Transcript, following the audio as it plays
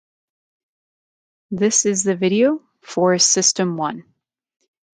This is the video for System 1.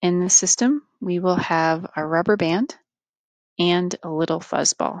 In the system, we will have a rubber band and a little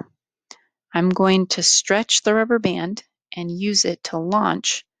fuzzball. I'm going to stretch the rubber band and use it to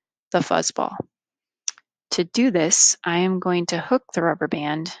launch the fuzzball. To do this, I am going to hook the rubber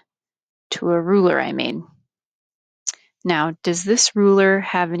band to a ruler I made. Now, does this ruler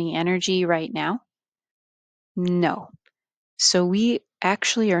have any energy right now? No. So we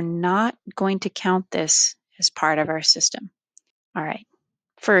actually are not going to count this as part of our system. All right.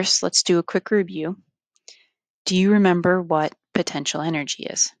 First, let's do a quick review. Do you remember what potential energy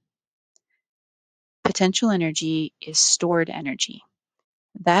is? Potential energy is stored energy.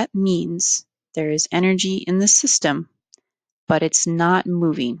 That means there is energy in the system, but it's not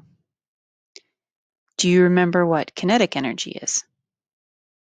moving. Do you remember what kinetic energy is?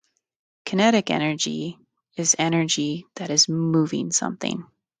 Kinetic energy is energy that is moving something.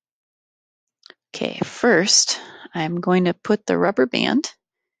 Okay, first, I'm going to put the rubber band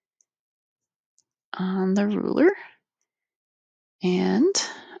on the ruler, and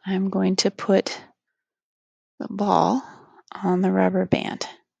I'm going to put the ball on the rubber band.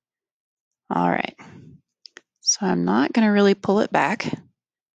 All right, so I'm not going to really pull it back.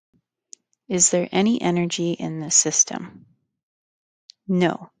 Is there any energy in the system?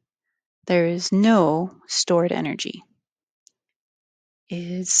 No, there is no stored energy.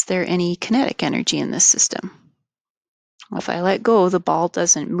 Is there any kinetic energy in this system? Well, if I let go, the ball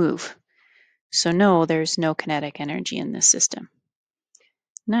doesn't move. So no, there's no kinetic energy in this system.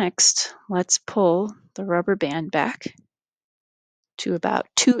 Next, let's pull the rubber band back to about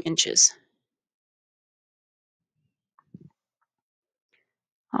 2 inches.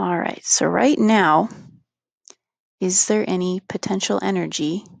 All right, so right now, is there any potential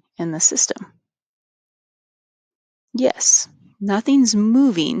energy in the system? Yes, nothing's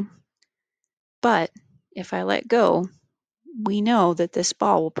moving, but if I let go, we know that this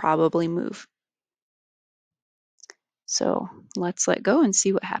ball will probably move. So let's let go and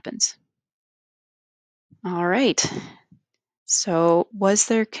see what happens. All right, so was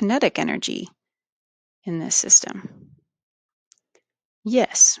there kinetic energy in this system?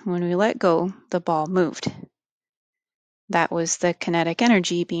 Yes, when we let go, the ball moved. That was the kinetic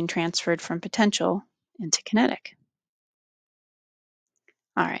energy being transferred from potential into kinetic.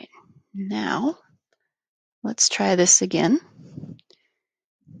 All right, now let's try this again.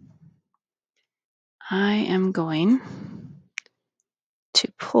 I am going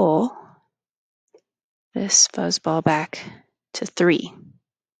to pull this fuzzball back to 3.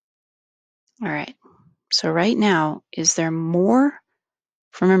 All right, so right now, is there more?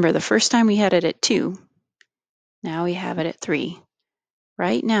 Remember, the first time we had it at 2, now we have it at 3.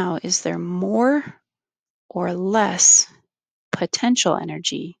 Right now, is there more or less potential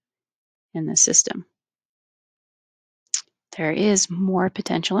energy in the system? There is more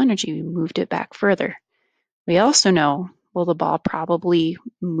potential energy. We moved it back further. We also know, will the ball probably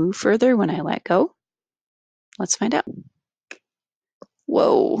move further when I let go? Let's find out.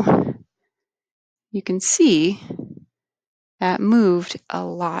 Whoa. You can see that moved a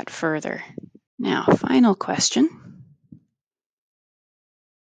lot further. Now, final question.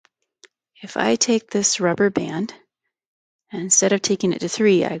 If I take this rubber band, and instead of taking it to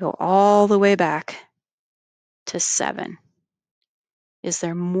 3, I go all the way back to 7. Is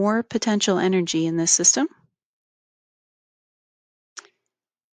there more potential energy in this system?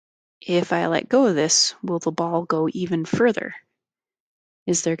 If I let go of this, will the ball go even further?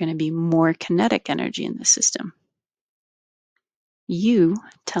 Is there going to be more kinetic energy in the system? You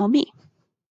tell me.